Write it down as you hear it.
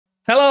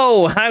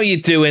Hello, how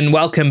you doing?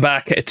 Welcome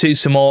back to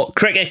some more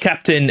Cricket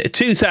Captain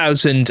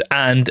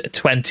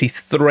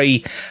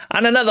 2023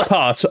 and another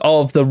part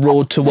of the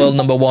road to world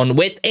number one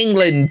with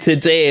England.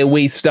 Today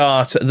we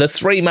start the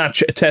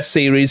three-match test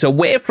series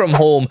away from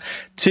home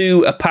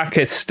to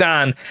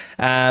Pakistan.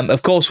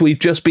 Of course, we've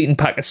just beaten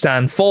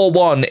Pakistan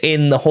 4-1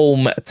 in the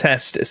home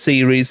test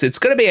series. It's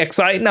going to be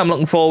exciting. I'm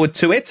looking forward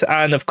to it.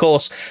 And of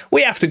course,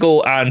 we have to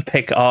go and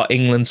pick our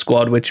England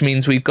squad, which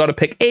means we've got to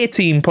pick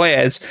 18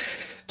 players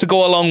to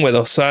go along with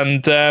us,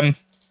 and there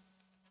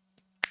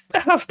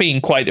have been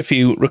quite a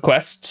few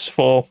requests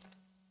for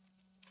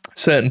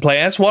certain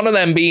players, one of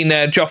them being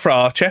JOFRA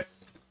Archer.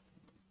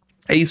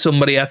 He's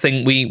somebody I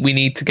think we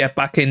need to get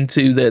back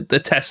into the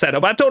test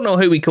setup. I don't know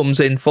who he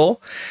comes in for.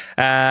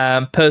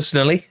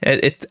 Personally,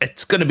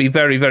 it's going to be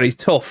very, very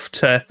tough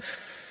to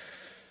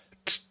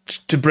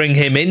bring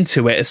him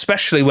into it,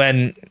 especially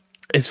when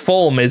his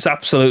form is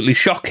absolutely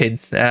shocking.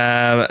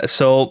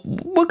 So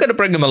we're going to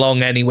bring him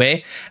along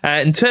anyway.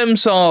 In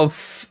terms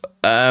of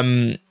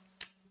bowling,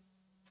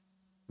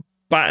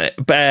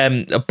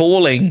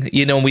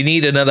 you know, we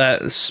need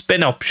another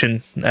spin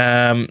option.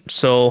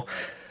 So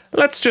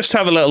let's just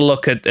have a little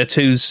look at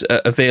who's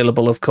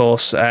available, of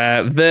course.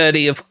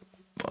 Verdi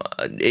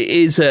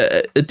is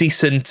a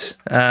decent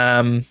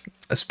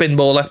spin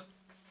bowler.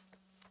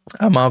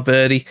 Amar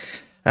Verdi,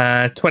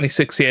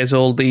 26 years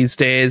old these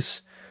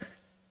days.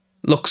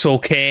 Looks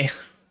okay,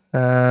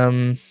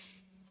 but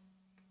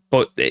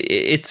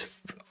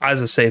it's, as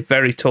I say,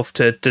 very tough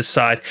to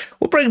decide.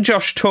 We'll bring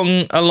Josh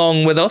Tongue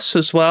along with us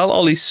as well.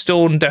 Ollie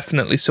Stone,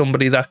 definitely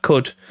somebody that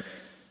could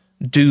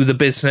do the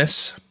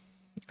business.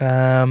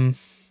 Let's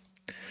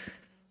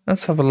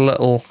have a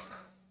little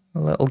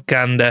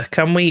gander.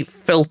 Can we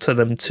filter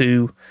them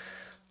to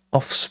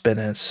off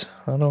spinners?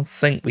 I don't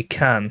think we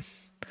can.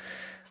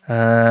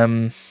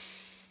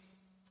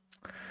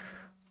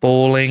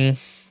 Bowling.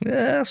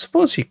 Yeah, I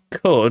suppose you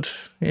could.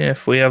 Yeah,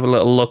 if we have a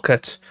little look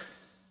at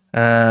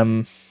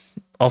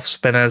off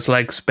spinners,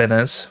 leg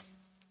spinners.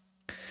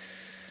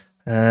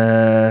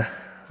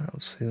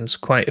 Obviously, there's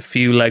quite a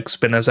few leg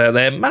spinners out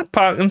there. Matt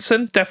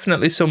Parkinson,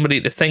 definitely somebody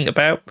to think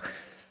about.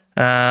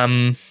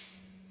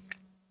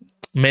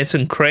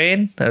 Mason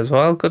Crane as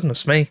well.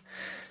 Goodness me,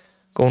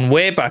 going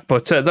way back,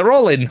 but they're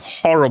all in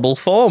horrible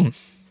form.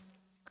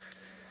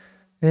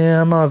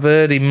 Yeah, Amar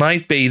Verdi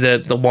might be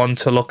the one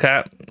to look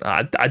at.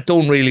 I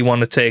don't really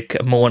want to take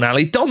Moeen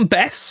Ali. Don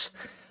Bess,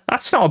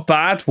 that's not a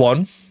bad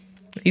one.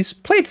 He's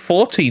played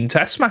 14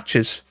 test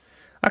matches.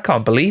 I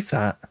can't believe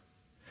that.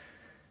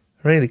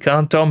 Really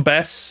can't. Don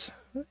Bess,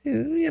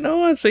 you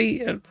know, has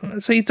he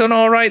done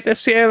all right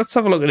this year? Let's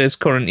have a look at his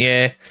current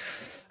year.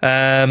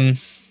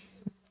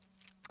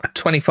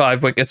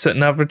 25 wickets at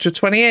an average of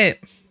 28.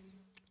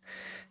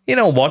 You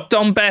know what,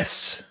 Don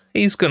Bess,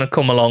 he's going to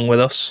come along with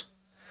us.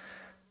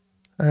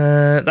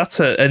 That's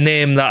a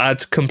name that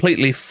I'd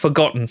completely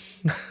forgotten,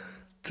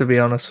 to be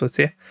honest with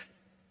you.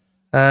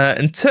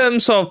 In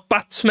terms of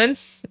batsmen,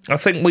 I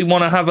think we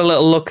want to have a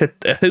little look at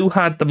who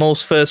had the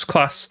most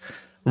first-class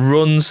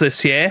runs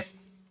this year.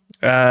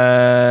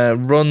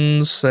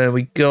 Runs, there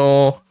we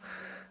go.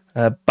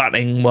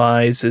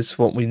 Batting-wise is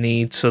what we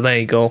need, so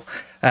there you go.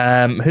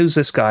 Who's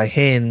this guy?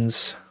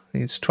 Haynes.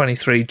 He's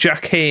 23.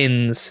 Jack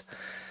Haynes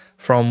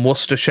from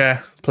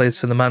Worcestershire. Plays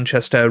for the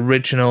Manchester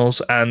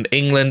Originals and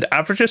England.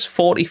 Averages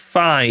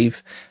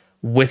 45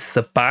 with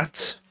the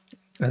bat.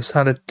 Has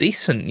had a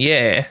decent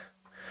year.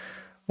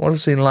 What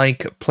is he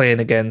like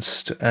playing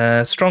against?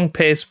 Strong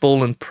pace,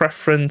 ball and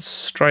preference,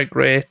 strike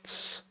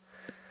rates.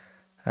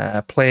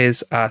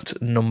 Plays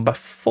at number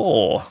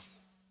 4.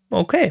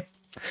 Okay.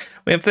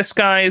 We have this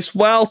guy as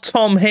well.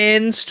 Tom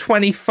Haynes,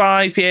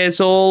 25 years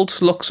old.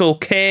 Looks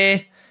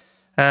okay.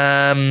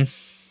 All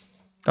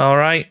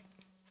right.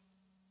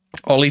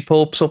 Ollie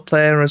Pope's up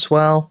there as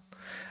well.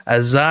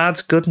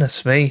 Azad,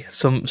 goodness me.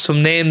 Some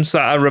names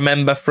that I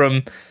remember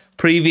from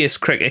previous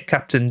cricket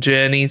captain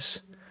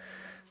journeys.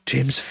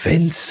 James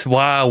Vince,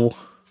 wow.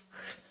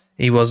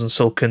 He wasn't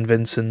so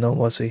convincing though,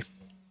 was he?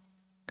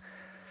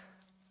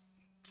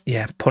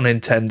 Yeah, pun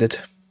intended.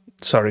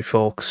 Sorry,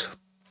 folks.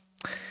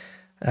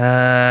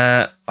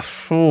 Yeah,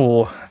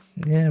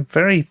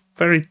 very,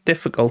 very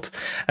difficult.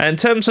 In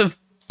terms of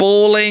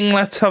bowling,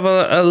 let's have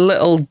a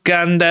little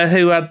gander.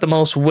 Who had the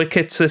most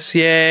wickets this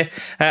year?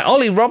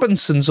 Ollie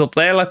Robinson's up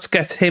there. Let's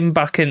get him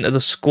back into the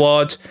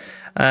squad.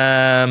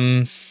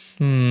 Any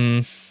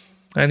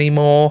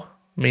more?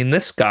 I mean,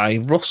 this guy,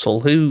 Russell,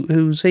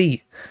 who's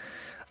he?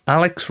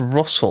 Alex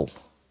Russell.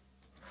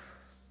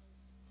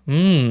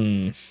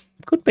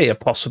 Could be a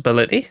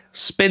possibility.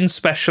 Spin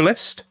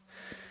specialist.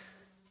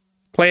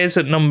 Plays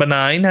at number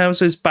 9. How's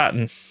his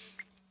batting?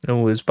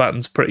 Oh, his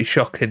batting's pretty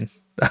shocking.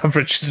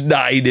 Average is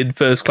 9 in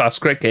first-class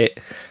cricket.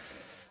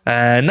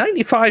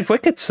 95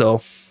 wickets,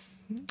 though,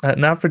 at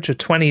an average of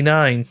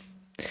 29.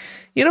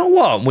 You know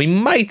what? We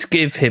might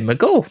give him a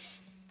go.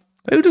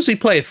 Who does he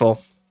play for?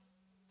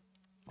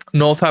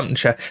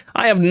 Northamptonshire.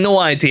 I have no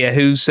idea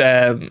who's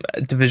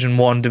Division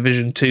 1,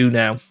 Division 2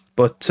 now,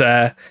 but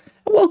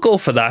We'll go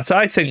for that.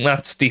 I think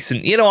that's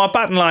decent. You know, our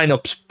batting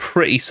lineup's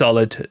pretty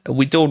solid.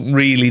 We don't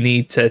really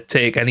need to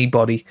take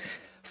anybody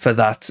for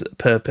that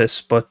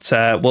purpose, but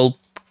we'll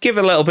give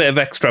a little bit of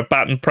extra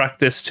batting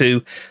practice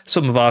to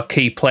some of our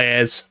key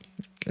players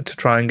to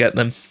try and get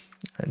them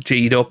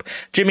G'd up.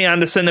 Jimmy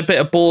Anderson, a bit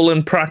of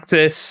bowling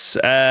practice.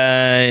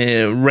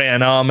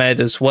 Rayan Ahmed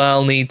as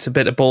well needs a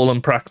bit of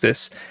bowling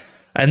practice.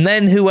 And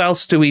then who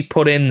else do we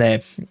put in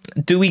there?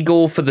 Do we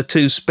go for the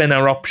 2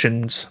 spinner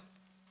options?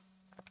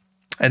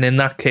 And in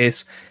that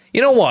case,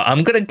 you know what?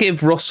 I'm going to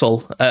give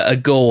Russell a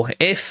go.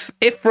 If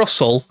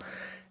Russell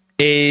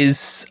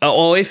is,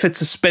 or if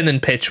it's a spinning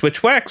pitch,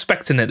 which we're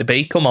expecting it to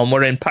be, come on,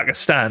 we're in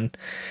Pakistan,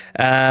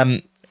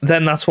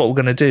 then that's what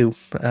we're going to do.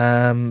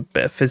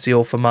 Bit of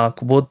physio for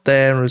Mark Wood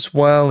there as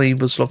well. He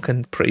was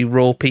looking pretty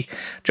ropey.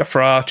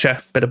 JOFRA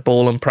Archer, bit of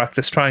bowling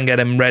practice. Try and get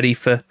him ready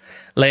for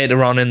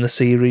later on in the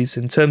series.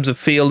 In terms of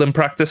fielding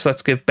practice,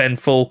 let's give Ben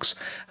Fowkes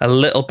a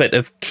little bit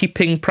of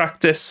keeping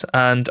practice,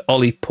 and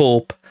Ollie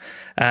Pope,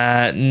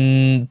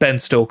 Ben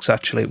Stokes,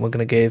 actually, we're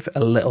going to give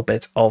a little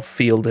bit of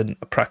fielding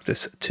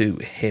practice to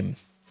him.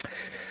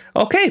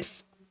 Okay,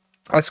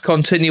 let's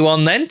continue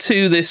on then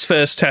to this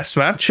first test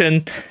match,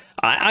 and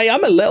I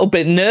am a little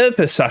bit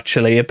nervous,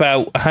 actually,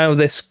 about how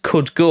this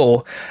could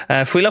go.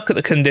 If we look at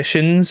the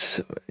conditions,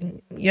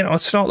 you know,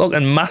 it's not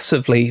looking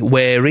massively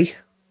wary.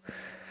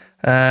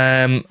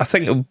 I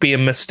think it would be a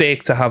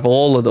mistake to have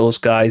all of those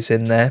guys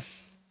in there.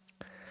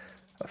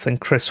 I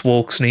think Chris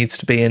Woakes needs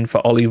to be in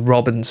for Ollie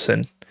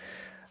Robinson.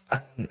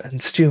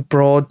 And Stuart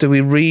Broad, do we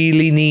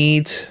really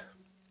need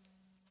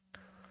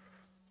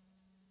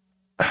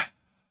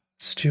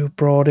Stuart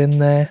Broad in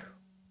there?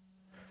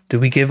 Do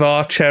we give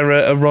Archer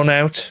a run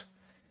out?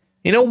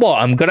 You know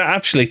what? I'm going to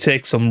actually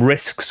take some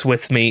risks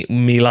with me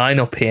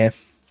lineup here.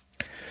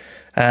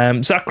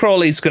 Zach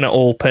Crawley's going to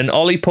open.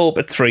 Ollie Pope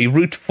at 3,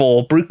 Root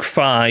 4, Brook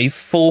 5,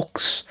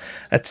 Fowkes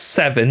at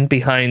 7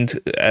 behind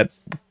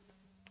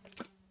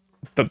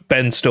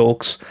Ben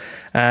Stokes.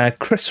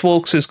 Chris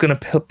Woakes is going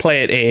to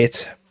play at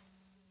 8.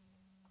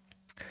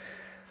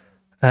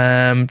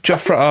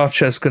 JOFRA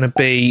Archer is going to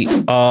be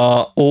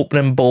our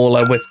opening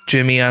bowler with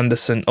Jimmy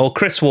Anderson. Or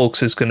Chris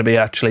Woakes is going to be,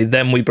 actually.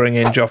 Then we bring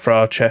in JOFRA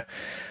Archer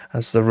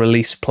as the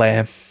release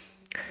player.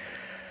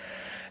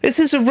 This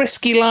is a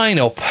risky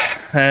lineup.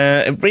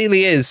 It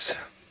really is.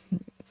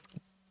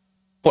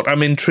 But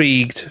I'm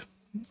intrigued.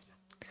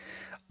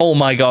 Oh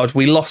my god,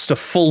 we lost a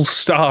full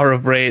star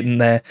of rating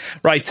there.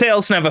 Right,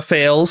 tails never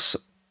fails.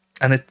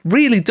 And it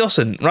really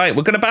doesn't. Right,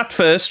 we're going to bat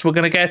first. We're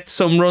going to get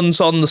some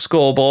runs on the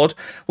scoreboard.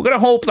 We're going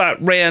to hope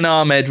that Rayan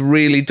Ahmed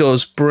really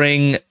does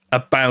bring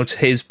about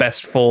his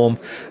best form.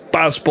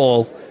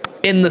 Bazball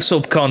in the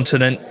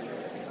subcontinent.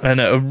 And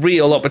a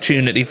real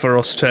opportunity for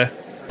us to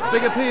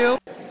big appeal.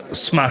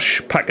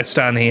 Smash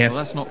Pakistan here. Well,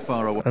 that's not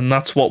far away. And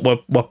that's what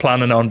we're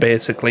planning on,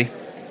 basically.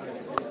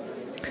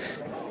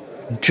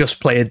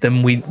 Just played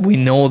them. We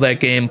know their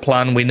game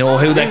plan. We know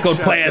who their good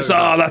players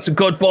are. That's a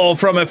good ball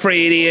from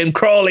Afridi, and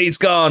Crawley's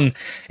gone.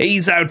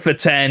 He's out for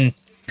 10.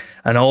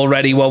 And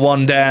already we're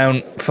 1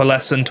 down for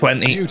less than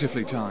 20.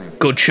 Beautifully timed.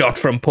 Good shot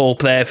from Pope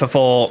there for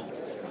 4.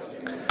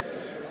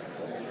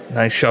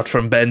 Nice shot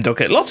from Ben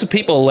Duckett. Lots of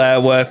people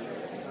were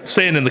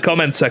saying in the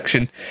comment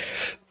section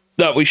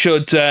that we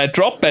should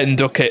drop Ben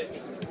Duckett.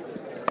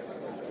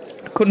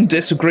 Couldn't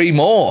disagree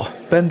more.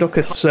 Ben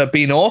Duckett's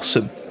been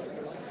awesome.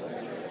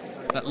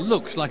 That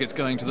looks like it's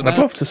going to the I'd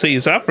love to see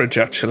his average,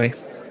 actually.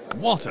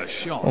 What a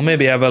shot. Or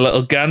maybe have a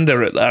little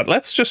gander at that.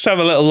 Let's just have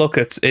a little look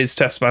at his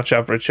test match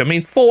average. I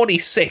mean,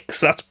 46,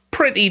 that's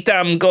pretty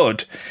damn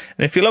good.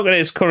 And if you look at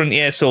his current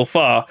year so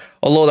far,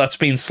 although that's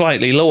been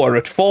slightly lower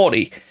at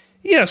 40,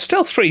 you know,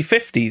 still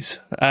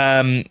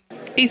 350s.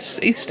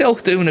 He's still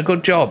doing a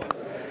good job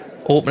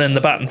opening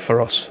the batting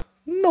for us.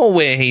 No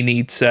way he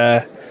needs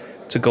to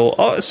go.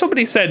 Oh,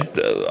 somebody said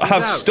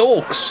have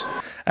Stokes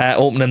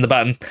opening the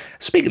batting.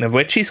 Speaking of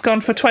which, he's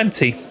gone for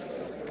 20.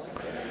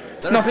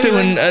 Not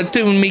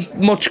doing me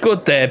much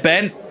good there,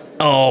 Ben.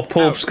 Oh,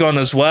 Pope's gone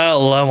as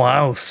well. Oh,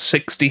 wow,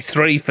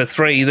 63 for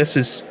 3. This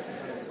is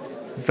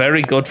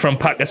very good from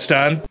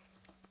Pakistan.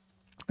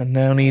 And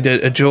now need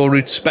a Joe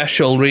Root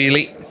special,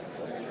 really.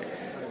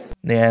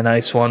 Yeah,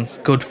 nice one.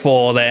 Good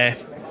 4 there.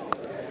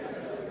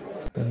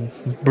 And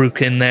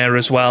Brook in there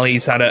as well.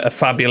 He's had a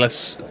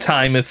fabulous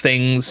time of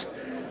things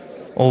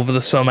over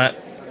the summer.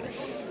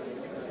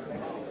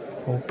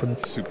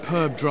 Open.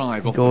 Superb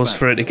drive. Off goes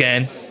for it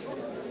again.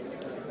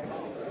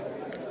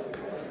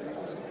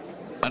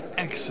 An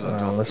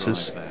excellent this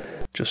is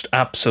just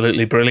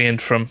absolutely brilliant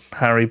from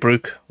Harry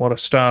Brook. What a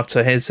start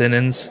to his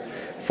innings.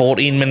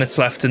 14 minutes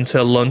left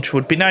until lunch.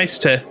 Would be nice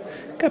to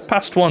get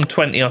past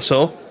 120 or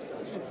so.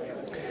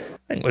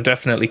 I think we're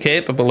definitely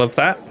capable of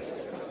that.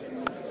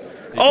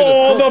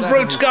 Oh, but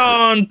Brook's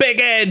gone!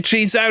 Big edge!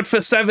 He's out for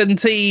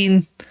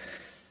 17.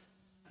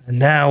 And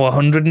now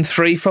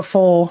 103 for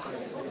 4.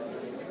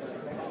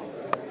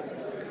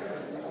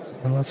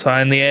 And that's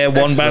high in the air.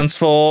 Excellent. 1 bounce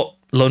 4.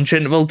 Lunch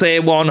interval day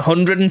 1.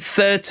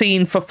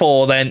 113 for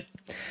 4 then.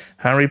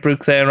 Harry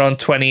Brook there on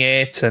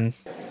 28. And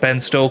Ben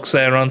Stokes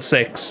there on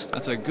 6.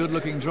 That's a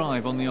good-looking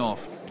drive on the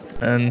off.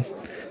 And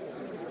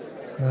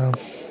well,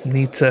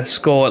 need to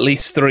score at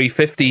least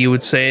 350, you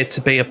would say,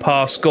 to be a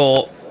par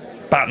score.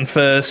 Batting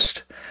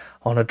first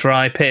on a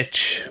dry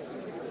pitch.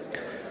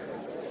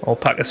 Or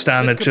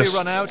Pakistan are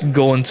just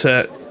going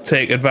to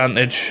take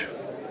advantage.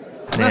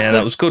 Yeah,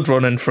 that was good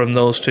running from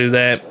those two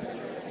there.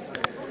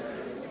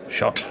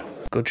 Shot.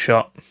 Good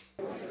shot.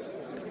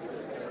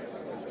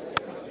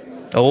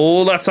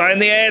 Oh, that's high in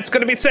the air. It's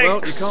going to be 6. Well,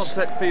 you can't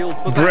set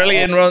fields for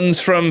Brilliant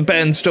runs from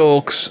Ben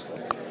Stokes.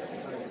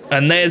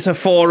 And there's a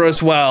 4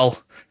 as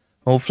well.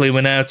 Hopefully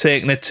we're now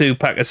taking it to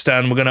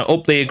Pakistan. We're going to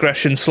up the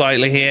aggression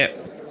slightly here.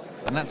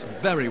 And that's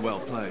very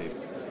well played.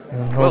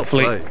 And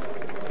hopefully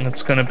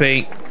it's going to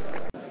be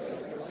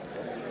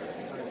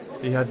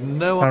He had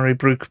no Harry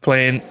Brook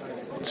playing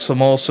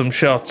some awesome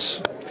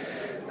shots.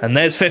 And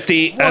there's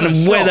 50,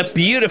 and with a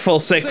beautiful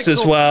 6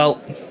 as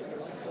well.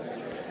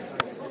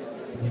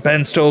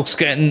 Ben Stokes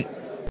getting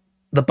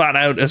the bat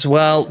out as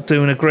well,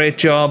 doing a great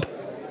job.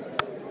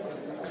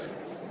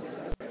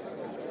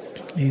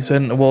 He's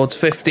in towards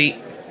 50.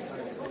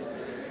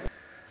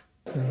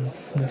 And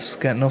this is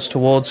getting us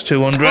towards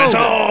 200.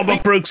 Oh,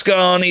 but Brook's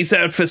gone. He's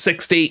out for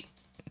 60.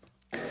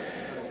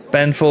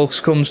 Ben Folks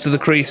comes to the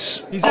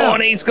crease.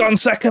 And he's gone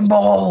second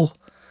ball.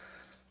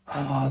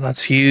 Oh,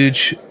 that's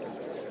huge.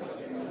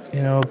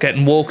 You know,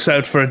 getting Wokes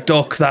out for a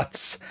duck,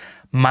 that's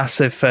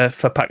massive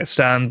for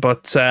Pakistan.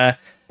 But,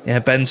 yeah,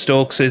 Ben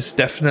Stokes is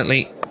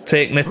definitely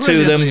taking it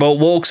to them. But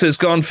Wokes has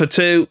gone for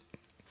 2.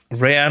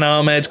 Rayan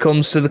Ahmed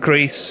comes to the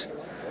crease.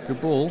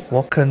 Good ball.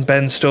 What can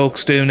Ben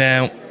Stokes do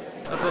now?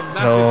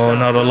 No,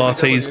 not a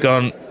lot. He's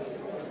gone.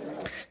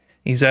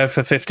 He's out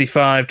for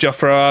 55.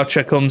 Jofra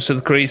Archer comes to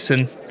the crease,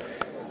 and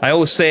I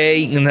always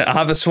say he can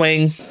have a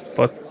swing,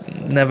 but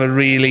never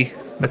really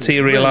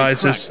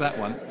materialises.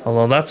 Really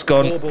although that's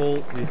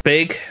gone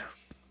big.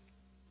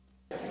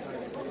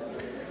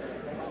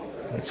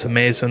 It's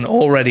amazing.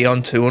 Already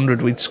on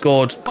 200. We'd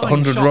scored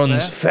 100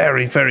 runs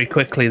very, very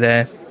quickly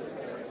there.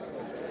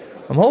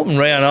 I'm hoping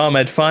Rayan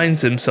Ahmed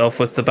finds himself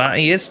with the bat.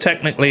 He is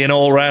technically an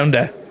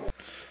all-rounder,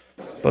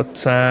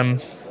 but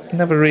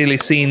never really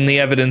seen the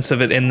evidence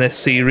of it in this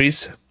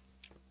series.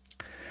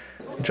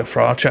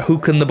 Jofra Archer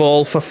hooking the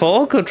ball for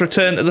 4. Good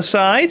return to the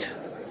side.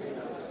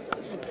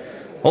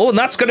 Oh, and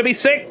that's going to be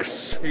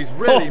 6. He's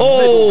really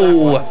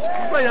nibbled that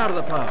one straight out of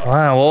the park.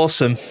 Wow,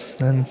 awesome.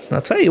 And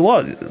I'll tell you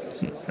what,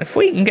 if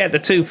we can get to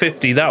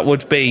 250, that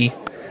would be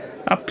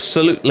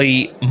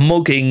absolutely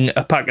mugging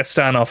a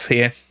Pakistan off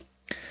here.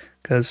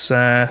 Because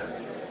they've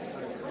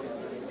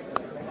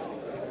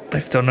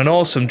done an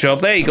awesome job.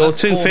 There you go,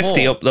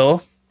 250 up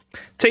though.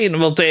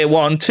 T-interval day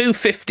 1,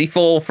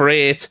 254 for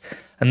 8.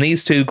 And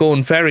these two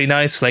going very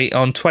nicely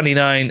on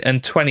 29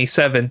 and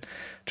 27.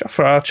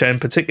 Jofra Archer in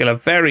particular,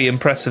 very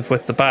impressive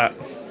with the bat.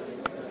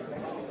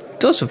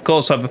 Does, of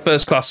course, have a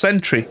first-class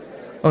century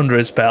under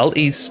his belt.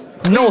 He's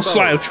no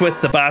slouch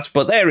with the bat,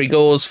 but there he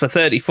goes for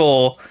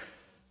 34.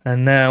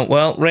 And now,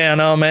 well, Rayan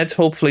Ahmed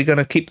hopefully going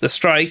to keep the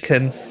strike,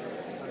 and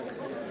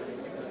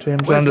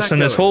James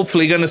Anderson is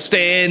hopefully going to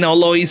stay in,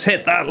 although he's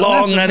hit that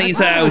long and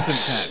he's out.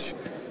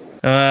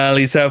 Well,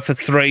 he's out for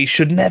 3.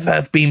 Should never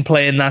have been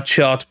playing that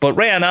shot. But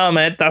Rayan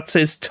Ahmed, that's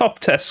his top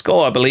test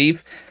score, I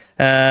believe.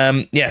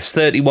 Yes,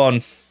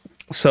 31.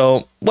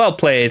 So, well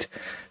played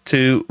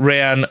to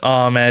Rayan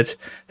Ahmed,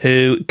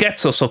 who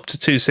gets us up to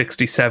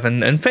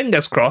 267. And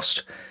fingers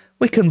crossed,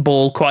 we can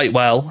bowl quite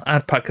well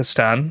at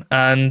Pakistan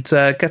and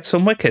get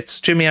some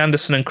wickets. Jimmy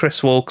Anderson and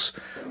Chris Wokes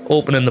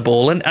opening the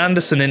ball. And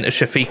Anderson into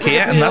Shafiq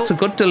here, and that's a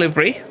good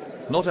delivery.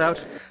 Not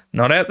out.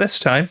 Not out this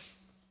time.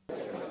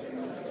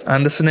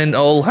 Anderson in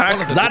Ul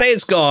Haq. That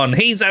is gone.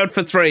 He's out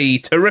for 3.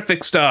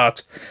 Terrific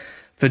start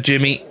for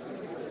Jimmy.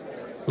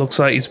 Looks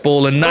like he's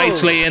bowling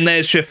nicely. And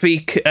there's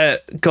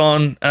Shafiq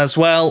gone as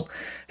well.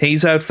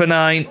 He's out for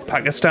 9.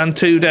 Pakistan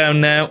 2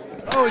 down now.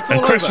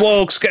 And Chris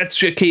Wokes gets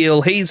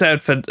Shaquille. He's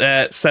out for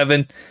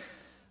 7.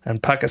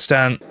 And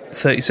Pakistan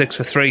 36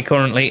 for 3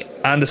 currently.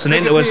 Anderson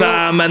into his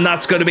arm, and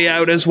that's going to be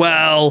out as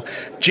well.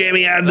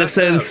 Jimmy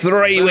Anderson,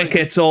 3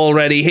 wickets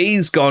already.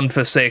 He's gone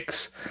for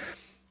 6.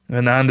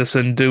 And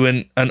Anderson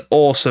doing an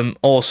awesome,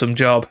 awesome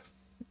job.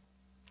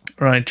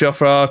 Right,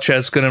 Jofra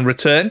Archer's going to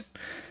return.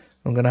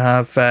 I'm going to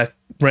have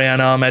Rayan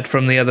Ahmed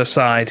from the other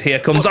side. Here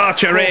comes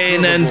Archer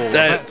in,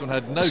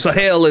 and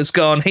Sohail is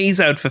gone.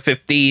 He's out for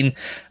 15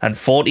 and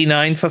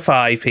 49 for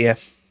 5 here.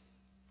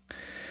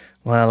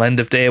 Well, end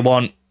of day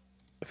 1,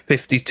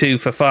 52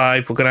 for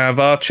 5. We're going to have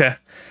Archer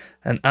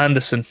and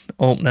Anderson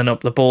opening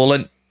up the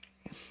bowling.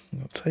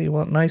 I'll tell you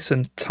what, nice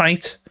and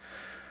tight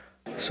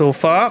so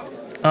far.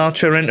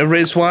 Archer into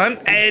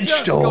Rizwan,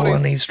 edged,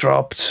 and he's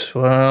dropped.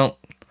 Well,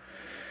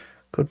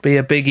 could be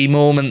a biggie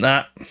moment,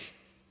 that.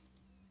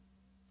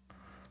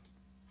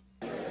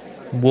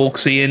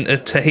 Wokesy into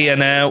Tahir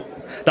now.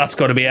 That's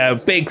got to be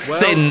out. Big,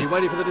 thin,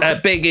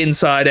 big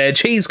inside edge.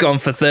 He's gone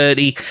for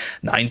 30.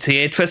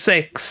 98 for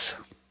 6.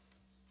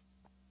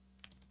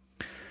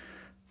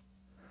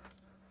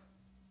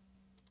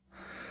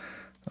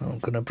 I'm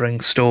going to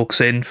bring Stokes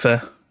in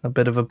for a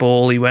bit of a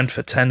ball. He went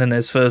for 10 in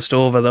his first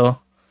over, though.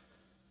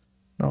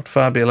 Not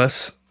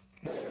fabulous.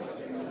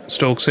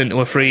 Stokes into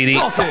a freebie.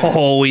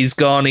 Oh, he's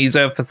gone. He's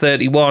out for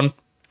 31.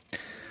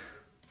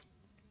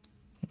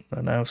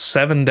 They're now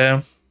 7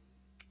 down.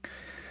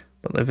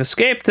 But they've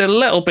escaped a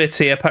little bit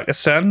here,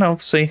 Pakistan.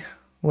 Obviously,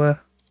 we're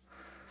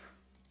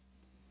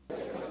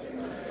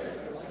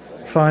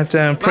 5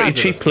 down pretty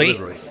cheaply.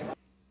 Delivery.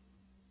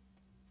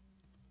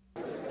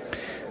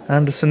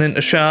 Anderson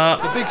into Shah.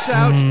 The big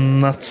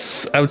shout.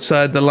 That's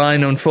outside the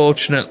line,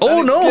 unfortunate. Oh,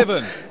 And no!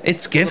 given.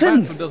 It's The given.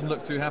 batsman doesn't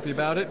look too happy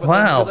about it, but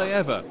Wow. then do they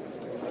ever?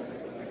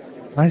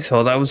 I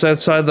thought that was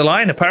outside the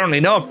line. Apparently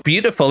not.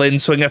 Beautiful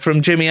in-swinger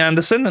from Jimmy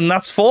Anderson, and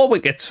that's 4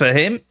 wickets for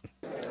him.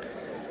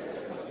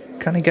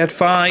 Can he get That's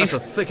 5? a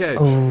thick edge.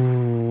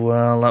 Oh,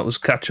 well, that was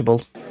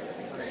catchable.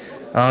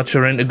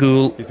 Archer into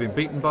Gould. He's been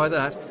beaten by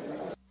that.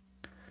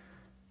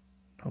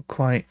 Not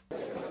quite.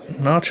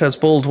 Archer's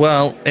bowled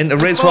well. Into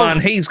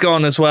Rizwan. He's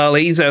gone as well.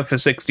 He's out for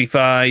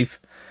 65.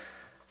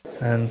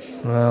 And,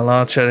 well,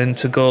 Archer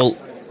into Gould.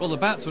 Well, the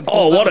batsman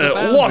Oh, thought what that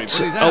was boundary, but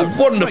he's a out.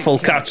 wonderful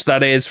Great catch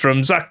that is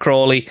from Zach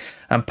Crawley.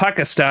 And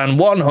Pakistan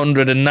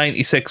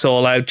 196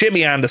 all out.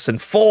 Jimmy Anderson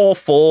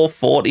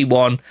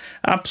 4-4-41.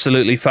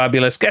 Absolutely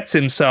fabulous. Gets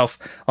himself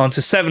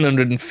onto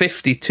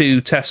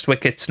 752 test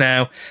wickets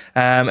now.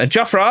 And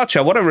JOFRA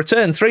Archer, what a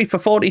return. 3 for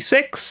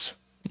 46.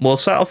 We'll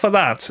settle for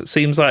that.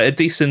 Seems like a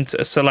decent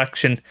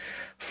selection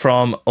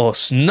from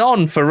us.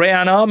 None for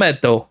Rayan Ahmed,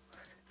 though,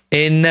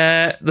 in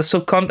the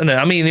subcontinent.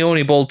 I mean, he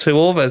only bowled 2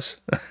 overs,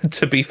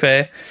 to be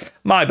fair.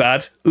 My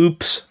bad.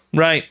 Oops.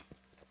 Right.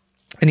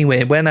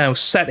 Anyway, we're now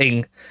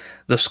setting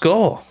the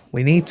score.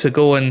 We need to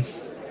go and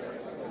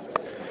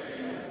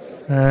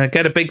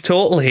get a big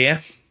total here.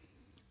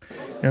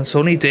 And it's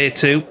only day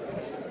 2.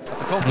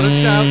 That's a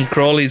confident shout.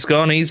 Crawley's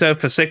gone. He's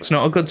out for 6.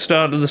 Not a good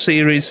start to the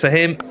series for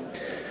him.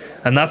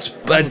 And that's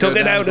dug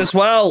it out as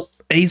well.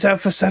 He's out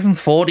for 7.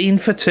 14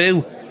 for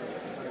 2.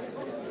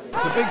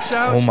 It's a big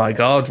shout. Oh my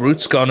God,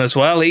 Root's gone as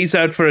well. He's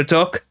out for a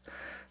duck.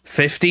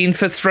 15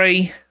 for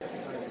 3.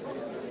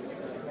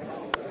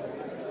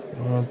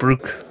 Oh,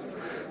 Brook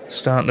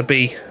starting to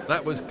be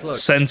That was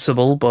close.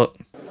 sensible, but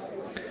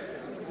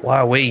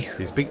wowee.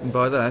 He's beaten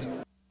by that.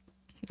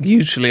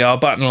 Usually our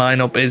batting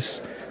lineup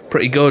is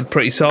pretty good,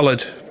 pretty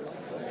solid.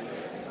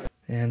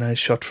 Yeah, nice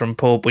shot from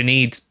Pope. We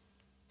need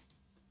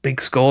big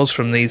scores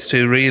from these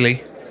two,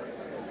 really.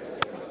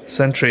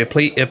 Century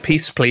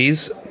apiece,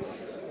 please.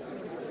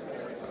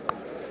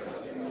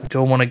 We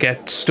don't want to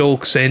get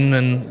Stokes in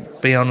and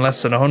be on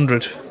less than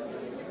 100.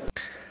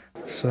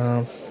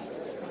 So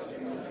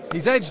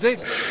He's edged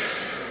it.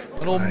 An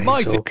he's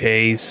almighty.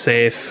 okay, he's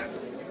safe.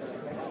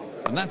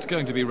 And that's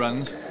going to be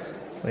runs.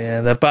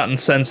 Yeah, they're batting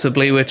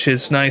sensibly, which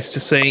is nice to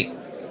see.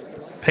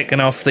 Picking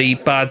off the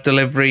bad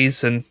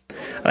deliveries, and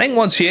I think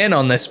once you're in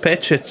on this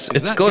pitch, it's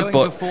that good. going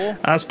But before?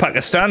 as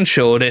Pakistan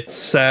showed,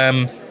 it's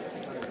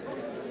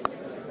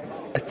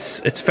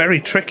very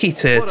tricky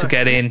to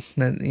get in.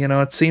 You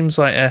know, it seems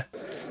like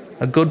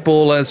a good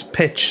bowler's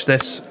pitch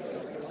this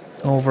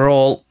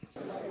overall.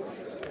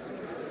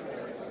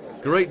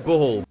 Great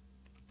ball.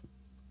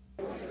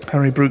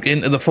 Harry Brook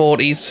into the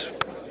 40s.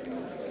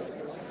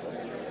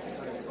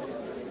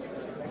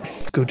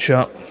 Good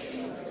shot.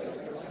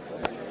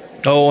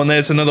 Oh, and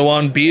there's another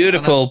one.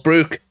 Beautiful.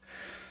 Brook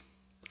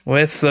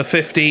with the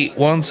 50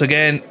 once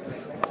again.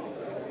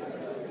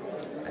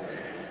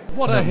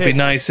 What a It'd be hit.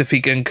 nice if he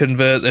can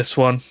convert this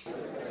one.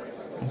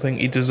 I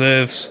think he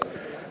deserves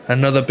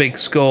another big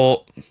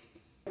score.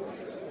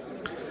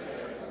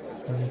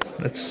 And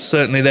it's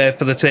certainly there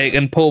for the take.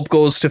 And Pope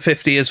goes to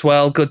 50 as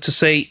well. Good to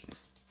see.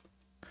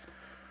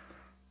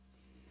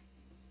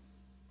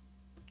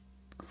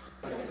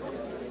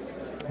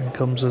 Here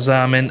comes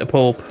Azam into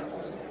Pope.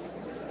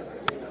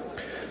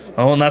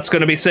 Oh, and that's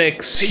going to be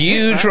 6.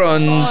 Huge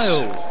runs.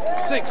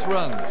 Miles. 6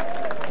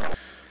 runs.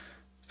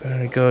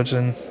 Very good,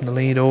 and the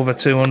lead over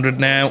 200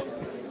 now.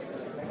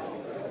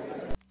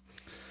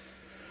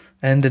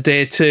 End of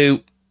day 2,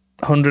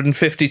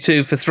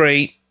 152 for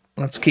 3.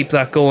 Let's keep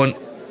that going.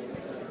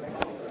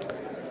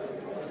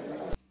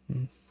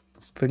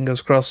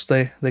 Fingers crossed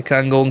they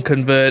can go and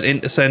convert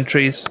into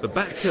centuries. The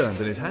bat turned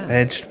in his hand.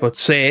 Edged but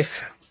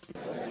safe.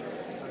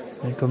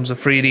 Here comes a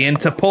freebie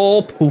into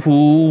Pope.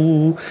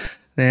 Ooh.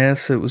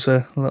 Yes, it was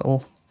a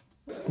little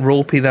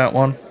ropey, that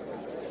one.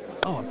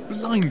 Oh, a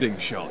blinding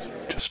shot.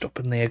 Just up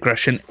in the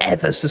aggression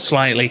ever so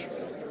slightly.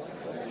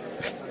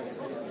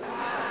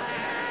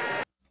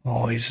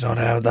 Oh, he's not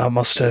out. That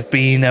must have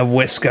been a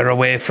whisker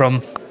away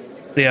from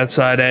the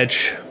outside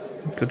edge.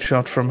 Good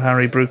shot from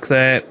Harry Brook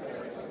there.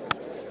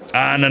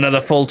 And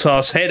another full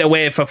toss. Hit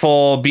away for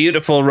 4.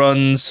 Beautiful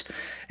runs.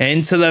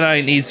 Into the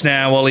 90s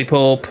now, Ollie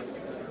Pope.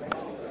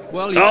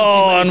 Well,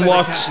 Oh, and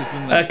what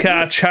a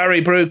catch. Harry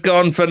Brook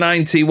gone for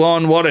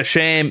 91. What a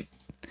shame.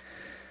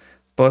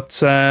 But,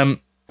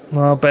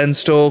 well, Ben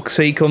Stokes,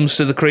 he comes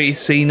to the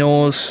crease. He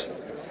knows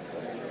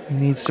he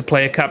needs to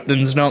play a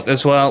captain's knock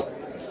as well.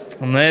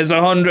 And there's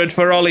 100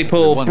 for Ollie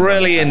Pope.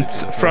 Brilliant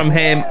from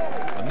him.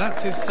 And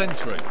that's his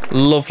century.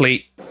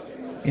 Lovely.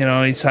 You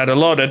know, he's had a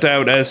lot of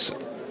doubters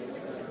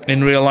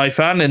in real life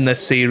and in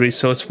this series,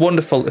 so it's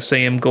wonderful to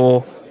see him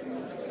go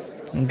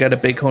and get a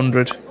big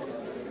 100.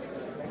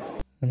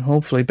 And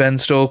hopefully Ben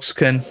Stokes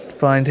can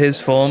find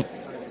his form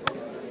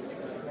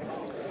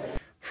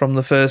from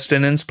the first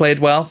innings. Played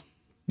well.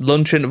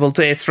 Lunch interval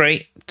day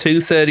 3,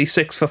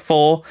 236 for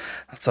 4.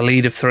 That's a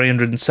lead of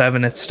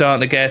 307. It's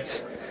starting to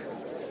get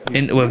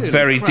into a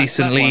very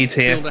decent lead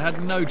here. Fielder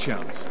had no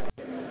chance.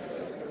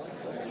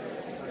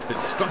 It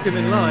struck him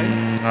in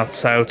line.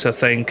 That's out, I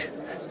think.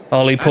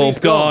 Ollie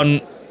Pope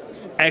gone.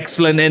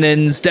 Excellent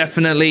innings,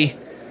 definitely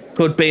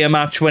could be a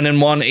match-winning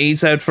one.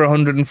 He's out for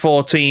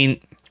 114.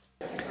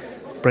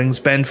 Brings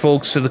Ben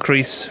Foakes to the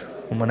crease,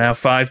 and we're now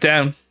 5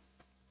 down.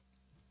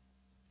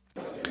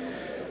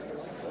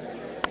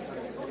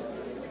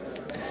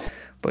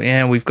 But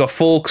yeah, we've got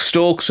Foakes,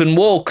 Stokes and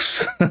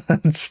Wokes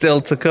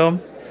still to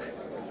come.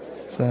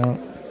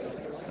 So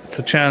it's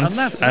a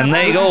chance. And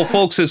there you go,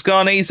 Foakes is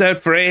gone. He's out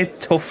for 8.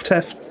 Tough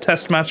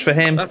test match for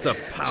him. That's a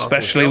powerful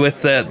especially shot.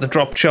 with the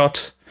drop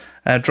shot.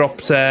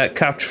 Dropped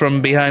catch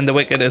from behind the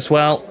wicket as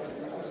well.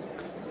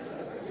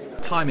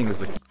 Timing was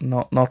the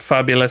Not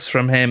fabulous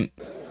from him.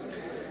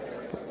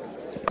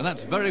 And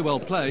that's very well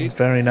played.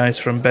 Very nice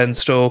from Ben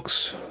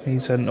Stokes.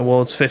 He's heading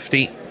towards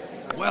 50.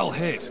 Well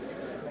hit.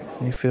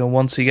 And you feel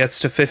once he gets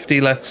to 50,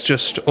 let's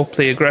just up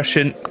the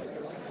aggression.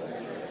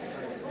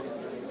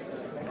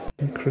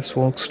 And Chris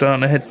Wokes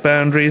starting to hit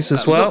boundaries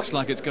as well. Looks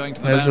like it's going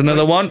to the There's boundary.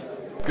 another one.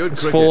 good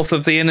It's cricket. 4th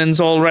of the innings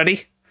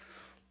already.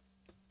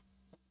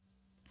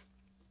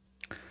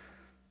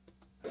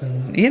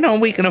 And, you know,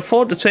 we can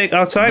afford to take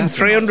our time. That's a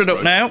 300 nice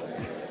up now.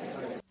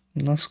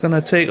 And that's going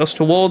to take us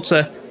towards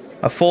a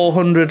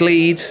 400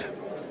 lead.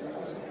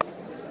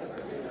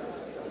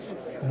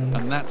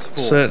 And that's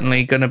 4.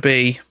 Certainly going to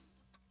be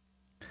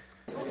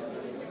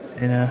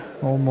in a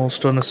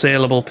almost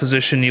unassailable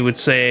position, you would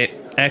say.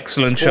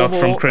 Excellent shot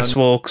from Chris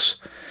Wokes.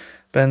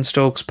 Ben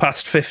Stokes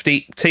past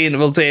 50. T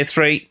interval day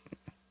 3.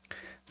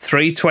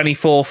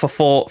 324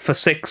 for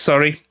 6,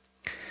 sorry.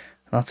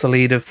 That's a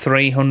lead of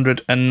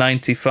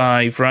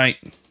 395. Right.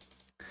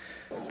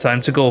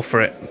 Time to go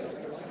for it.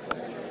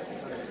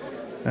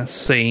 Let's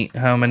see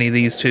how many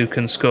these two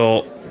can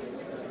score.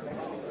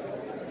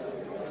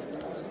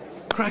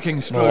 Cracking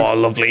stroke. Oh,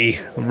 lovely.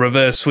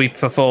 Reverse sweep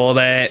for 4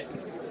 there.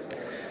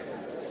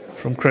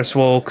 From Chris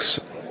Wokes.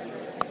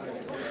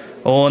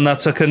 Oh, and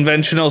that's a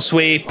conventional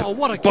sweep. Oh,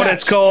 what a But catch.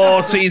 it's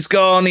caught. He's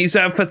gone. He's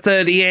out for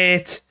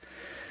 38.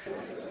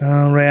 Oh,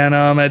 Rayan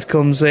Ahmed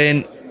comes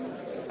in.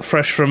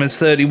 Fresh from his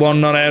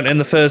 31 not out in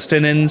the first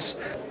innings.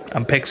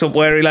 And picks up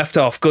where he left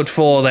off. Good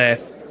 4 there.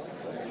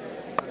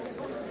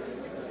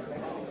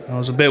 I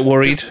was a bit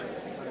worried.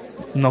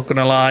 Not going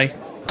to lie.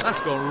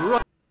 That's gone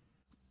right.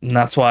 And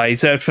that's why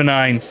he's out for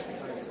 9.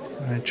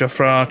 Right,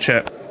 JOFRA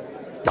Archer.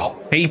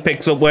 He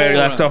picks up where he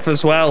left off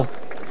as well.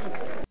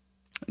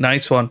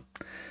 Nice one.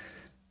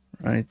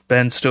 Right,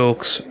 Ben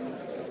Stokes.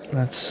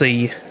 Let's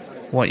see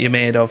what you're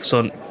made of,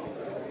 son.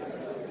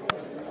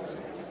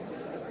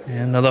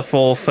 Yeah, another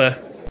 4 for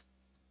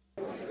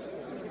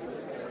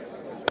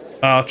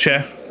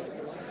Archer.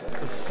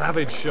 A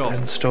savage shot.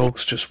 Ben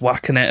Stokes just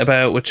whacking it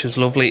about, which is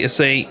lovely to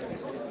see.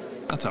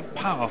 That's a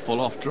powerful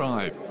off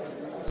drive.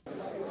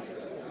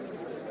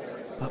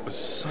 That was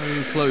so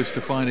close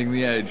to finding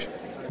the edge.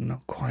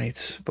 Not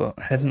quite, but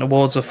heading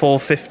towards a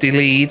 450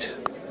 lead. Missed it,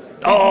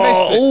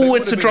 Oh, but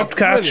it it's a would have dropped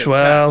been a catch. brilliant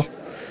Well,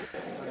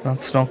 catch.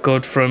 that's not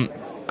good from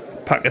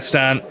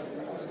Pakistan.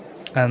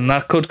 And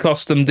that could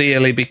cost them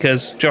dearly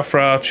because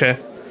JOFRA Archer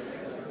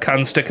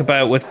can stick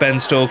about with Ben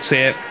Stokes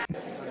here.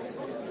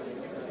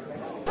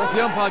 What's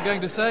the umpire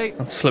going to say?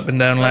 That's slipping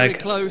down Very leg.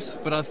 close,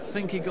 but I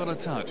think he got a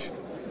touch.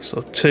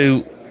 So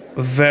 2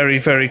 very,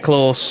 very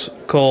close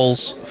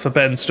calls for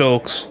Ben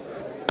Stokes.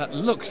 That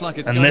looks like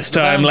it's And going this to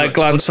the time leg boundary.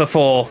 glance for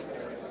 4.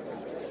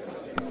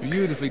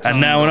 Beautifully And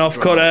timed now an off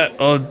cutter,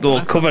 or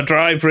cover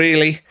drive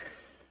really.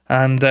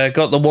 And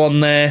got the 1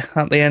 there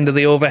at the end of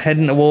the over,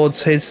 heading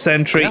towards his He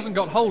century. hasn't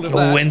got hold of Oh,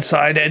 that.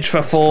 inside edge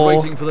for 4.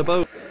 Waiting for the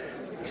boat.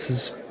 This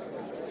is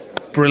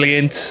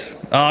brilliant.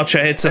 Archer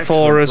hits a Excellent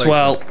 4 as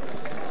well. placement.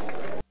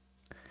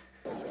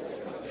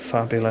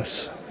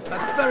 Fabulous.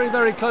 That's very,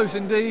 very close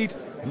indeed.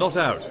 Not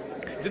out.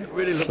 Didn't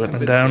really look Slipping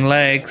convincing. down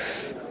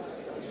legs.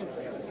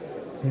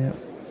 Yeah,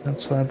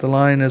 outside the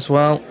line as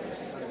well.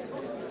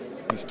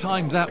 He's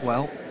timed that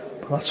well.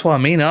 But that's what I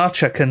mean.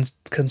 Archer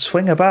can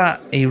swing a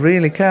bat. He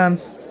really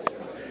can.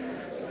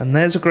 And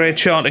there's a great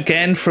shot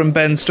again from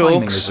Ben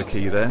Timing is Stokes. the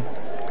key there.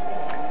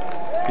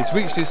 He's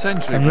reached his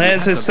century. And but he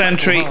there's had his to battle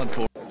century. hard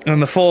for it.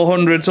 And the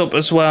 400's up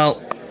as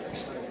well.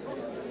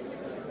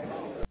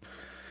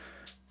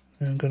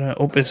 I'm going to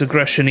up his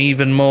aggression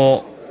even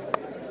more.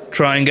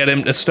 Try and get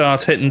him to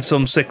start hitting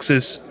some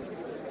 6s.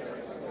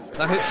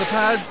 That hits the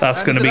pads.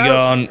 That's and going to is be it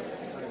out? gone.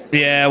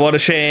 Yeah, what a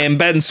shame.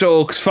 Ben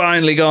Stokes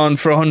finally gone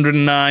for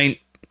 109.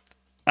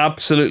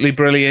 Absolutely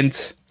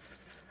brilliant.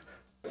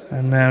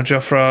 And now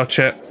JOFRA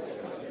Archer.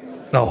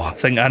 Oh, I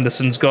think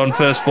Anderson's gone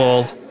first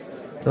ball.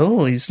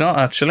 Oh, he's not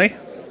actually.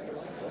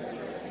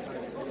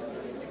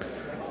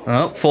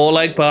 Oh, 4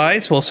 leg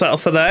buys. We'll settle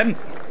for them.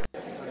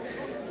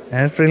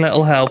 Every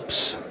little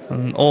helps.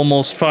 And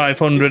almost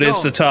 500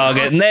 is the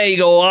target. And there you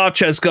go,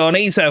 Archer's gone.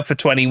 He's out for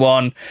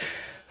 21.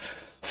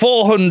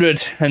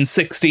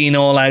 416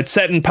 all out,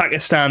 setting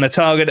Pakistan a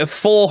target of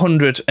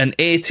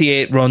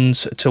 488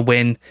 runs to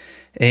win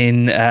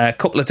in a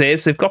couple of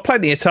days. They've got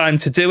plenty of time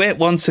to do it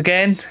once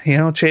again, you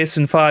know,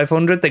 chasing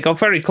 500. They got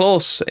very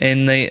close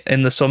in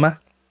the summer.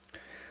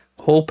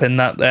 Hoping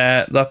that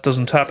that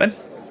doesn't happen.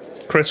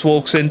 Chris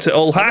walks into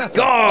Ul Haq.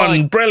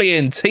 Gone!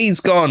 Brilliant! He's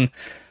gone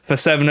for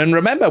 7. And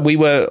remember, we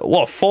were,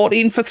 what,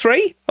 14 for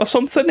 3 or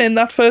something in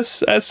that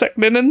first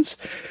second innings?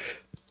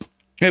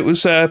 It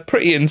was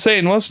pretty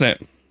insane, wasn't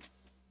it?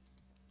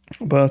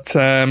 But,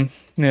 yeah,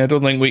 I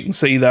don't think we can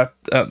see that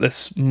at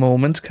this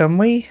moment, can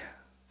we?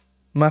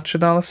 Match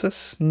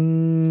analysis?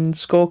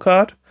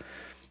 Scorecard?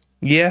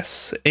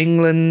 Yes,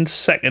 England,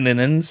 second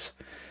innings.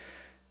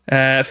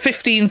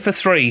 15 for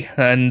 3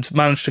 and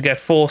managed to get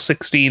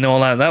 416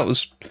 all out. That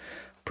was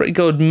pretty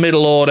good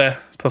middle order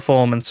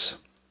performance.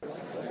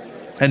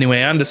 Anyway,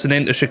 Anderson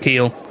into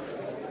Shaquille.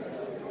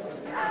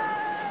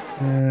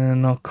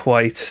 Not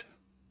quite.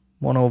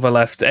 1 over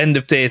left. End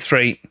of day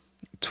 3.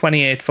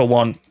 28 for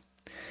 1. Going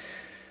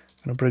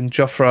to bring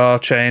JOFRA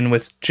Archer in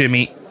with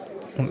Jimmy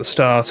at the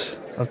start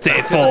of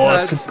day 4.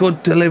 It's a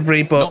good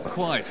delivery, but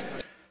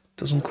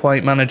doesn't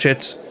quite manage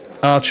it.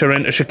 Archer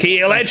into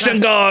Shaquille. Edged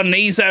and gone.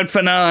 He's out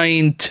for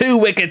 9. 2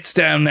 wickets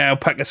down now,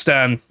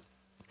 Pakistan.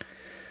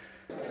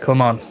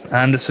 Come on.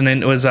 Anderson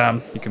into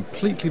Azam. He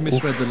completely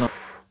misread the line.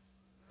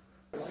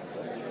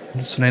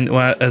 Anderson into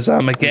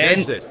Azam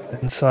again.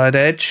 Inside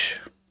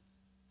edge.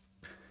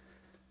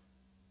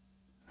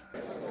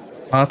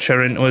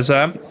 Archer into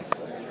Azam.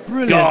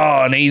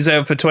 Gone. He's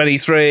out for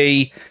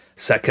 23.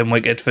 Second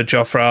wicket for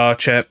JOFRA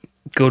Archer.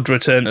 Good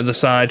return to the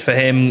side for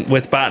him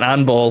with bat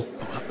and ball.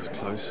 Oh, that was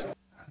close.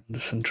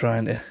 Anderson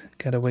trying to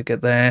get a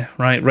wicket there.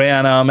 Right,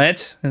 Rayan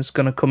Ahmed is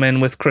going to come in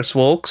with Chris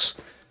Walks.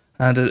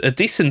 And a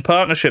decent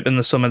partnership in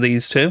the sum of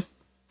these two.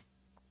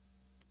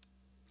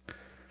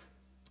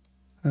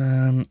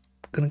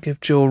 Going to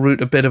give Joe Root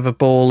a bit of a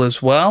ball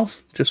as well,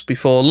 just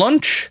before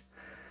lunch.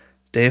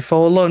 Day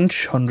 4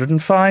 lunch,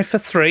 105 for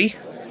 3.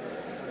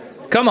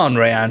 Come on,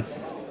 Rayan.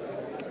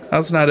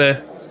 Hasn't had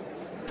a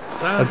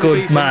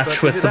good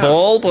match with the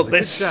ball, but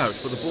this...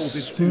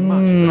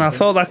 I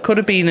thought that could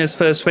have been his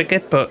first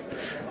wicket, but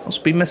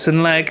must be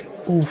missing leg.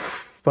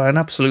 Oof, by an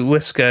absolute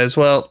whisker as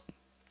well.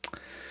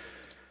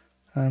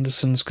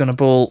 Anderson's going to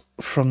bowl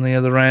from the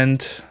other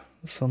end.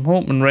 So I'm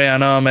hoping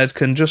Rayan Ahmed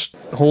can just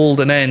hold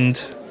an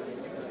end.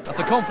 That's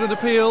a confident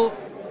appeal.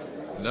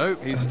 No,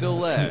 he's still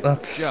there.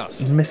 That's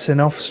just missing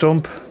off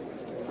stump.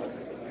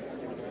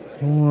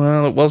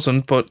 Well, it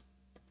wasn't, but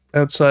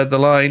outside the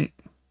line.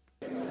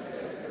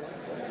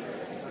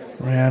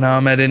 Rayan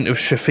Ahmed into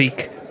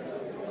Shafiq.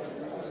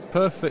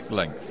 perfect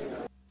length.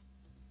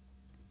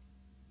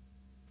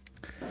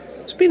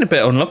 It's been a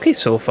bit unlucky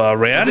so far,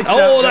 Rayan.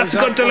 Oh, that's a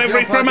good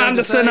delivery from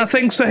Anderson. I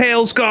think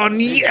Sohail's gone.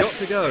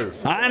 Yes!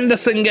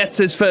 Anderson gets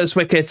his first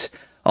wicket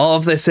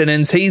of this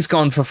innings. He's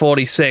gone for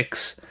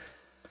 46.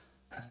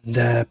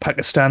 And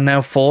Pakistan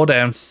now 4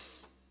 down.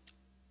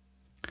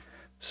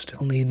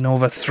 Still needing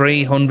over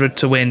 300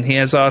 to win.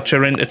 Here's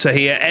Archer into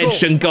Tahir.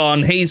 Edged and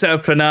gone. He's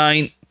out for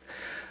 9.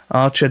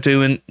 Archer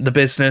doing the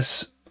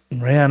business.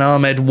 Rayan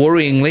Ahmed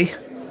worryingly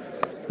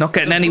not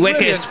getting any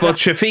wickets, but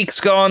Shafiq's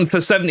gone for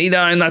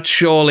 79. That's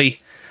surely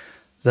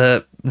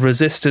the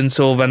resistance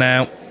over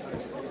now.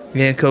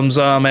 Here comes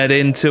Ahmed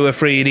into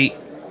Afridi.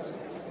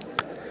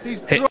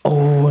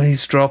 Oh,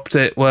 he's dropped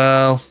it.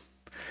 Well,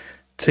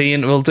 T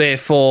interval day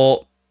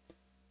 4.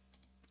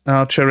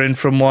 Archer in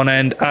from one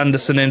end,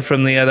 Anderson in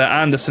from the other.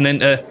 Anderson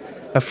into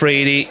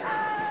Afridi.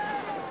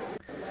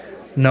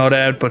 Not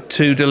out, but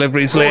 2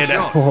 deliveries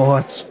later. Oh,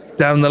 it's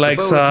down the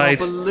leg side.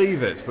 Can't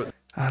believe it, but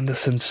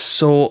Anderson's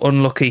so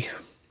unlucky.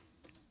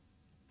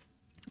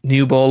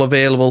 New ball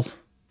available.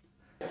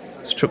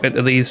 Struck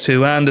into these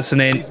two. Anderson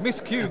in. He's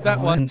miscued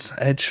that one.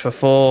 Edge for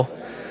 4.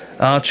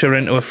 Archer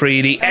into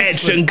Afridi.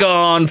 Edged and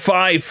gone.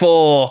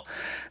 5-4.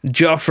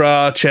 JOFRA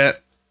Archer.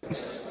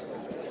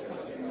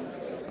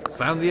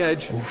 found the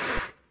edge.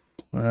 Oof.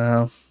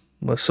 Well,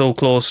 we're so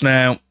close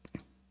now.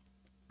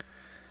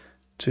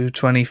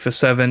 220 for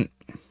 7.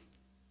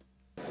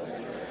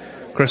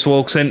 Chris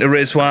walks into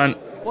Rizwan.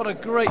 What a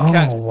great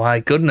catch. Oh my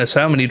goodness,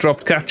 how many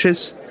dropped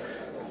catches?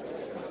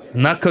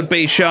 And that could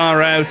be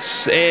Shah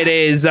out. It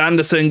is.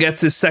 Anderson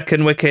gets his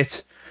 2nd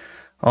wicket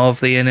of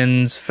the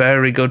innings.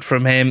 Very good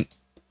from him.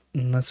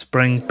 And let's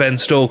bring Ben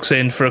Stokes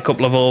in for a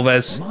couple of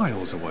overs.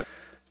 Miles away.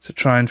 To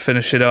try and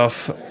finish it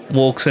off.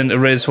 Walks into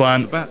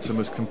Rizwan. The batsman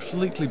was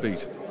completely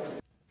beat.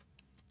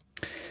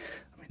 I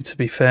mean, to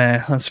be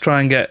fair, let's try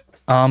and get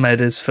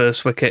Ahmed his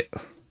first wicket.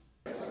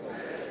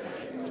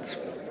 It's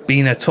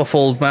been a tough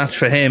old match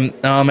for him.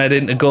 Ahmed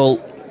into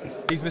goal.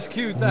 He's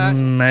miscued that.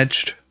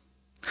 Edged.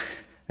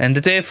 End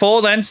of day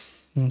 4 then.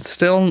 And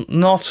still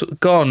not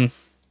gone.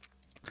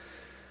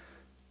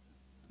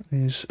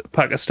 These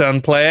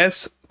Pakistan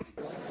players.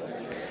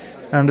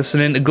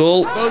 Anderson into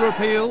goal. Bowler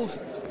appeals.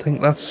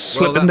 think that's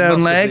slipping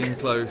down leg.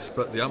 Close,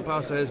 but the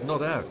umpire says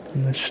not out.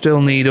 And they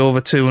still need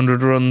over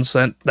 200 runs.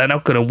 They're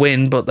not going to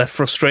win, but they're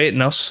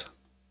frustrating us.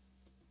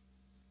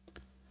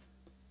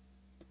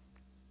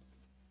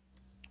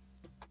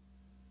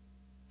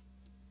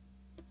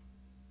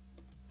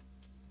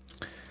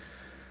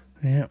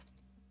 Yeah.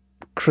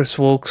 Chris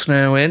Wilkes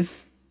now in.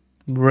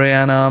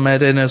 Rayan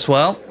Ahmed in as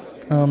well.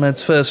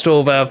 Ahmed's first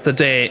over of the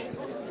day.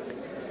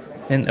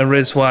 Into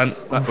Rizwan.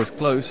 That was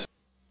close.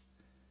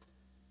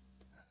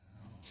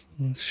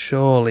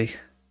 Surely.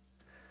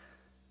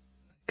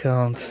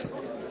 Can't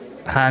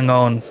hang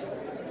on.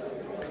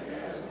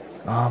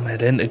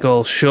 Ahmed into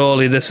goal.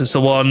 Surely this is the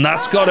one.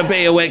 That's got to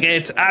be a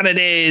wicket. And it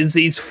is.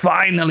 He's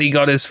finally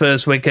got his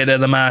first wicket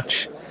of the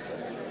match.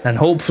 And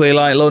hopefully,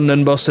 like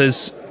London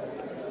buses,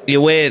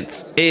 you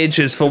wait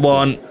ages for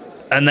one.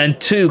 And then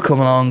two come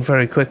along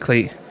very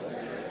quickly.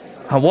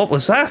 Oh, what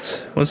was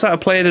that? Was that a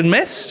play that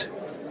missed?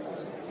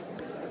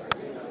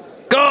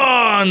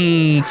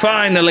 Gone!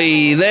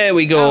 Finally, there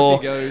we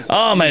go.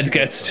 Ahmed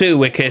gets 2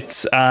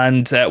 wickets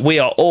and we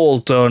are all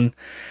done.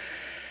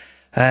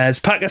 As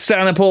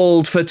Pakistan are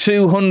bowled for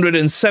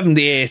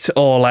 278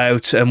 all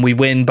out and we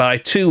win by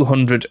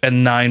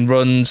 209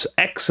 runs.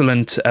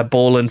 Excellent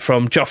bowling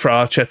from JOFRA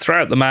Archer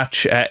throughout the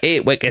match.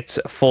 8 wickets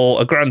for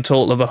a grand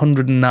total of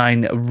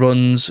 109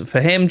 runs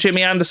for him.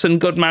 Jimmy Anderson,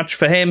 good match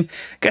for him.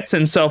 Gets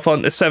himself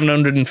on to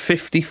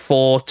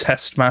 754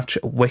 test match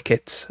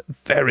wickets.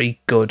 Very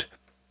good.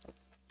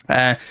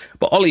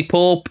 But Ollie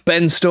Pope,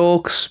 Ben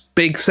Stokes,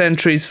 big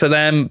centuries for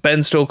them.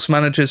 Ben Stokes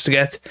manages to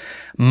get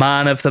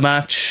man of the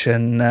match.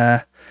 And,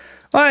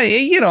 well,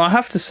 you know, I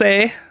have to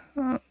say,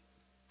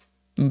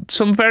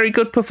 some very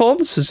good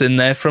performances in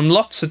there from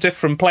lots of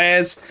different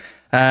players.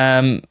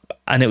 And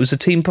it was a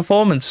team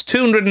performance.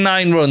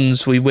 209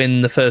 runs we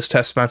win the first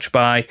test match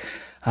by.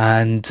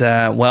 And,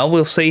 well,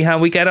 we'll see how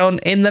we get on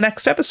in the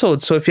next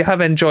episode. So if you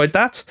have enjoyed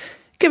that,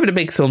 give it a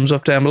big thumbs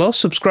up down below.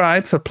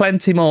 Subscribe for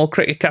plenty more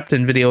Cricket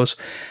Captain videos.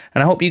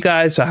 And I hope you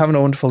guys are having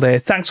a wonderful day.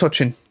 Thanks for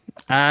watching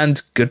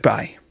and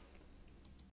goodbye.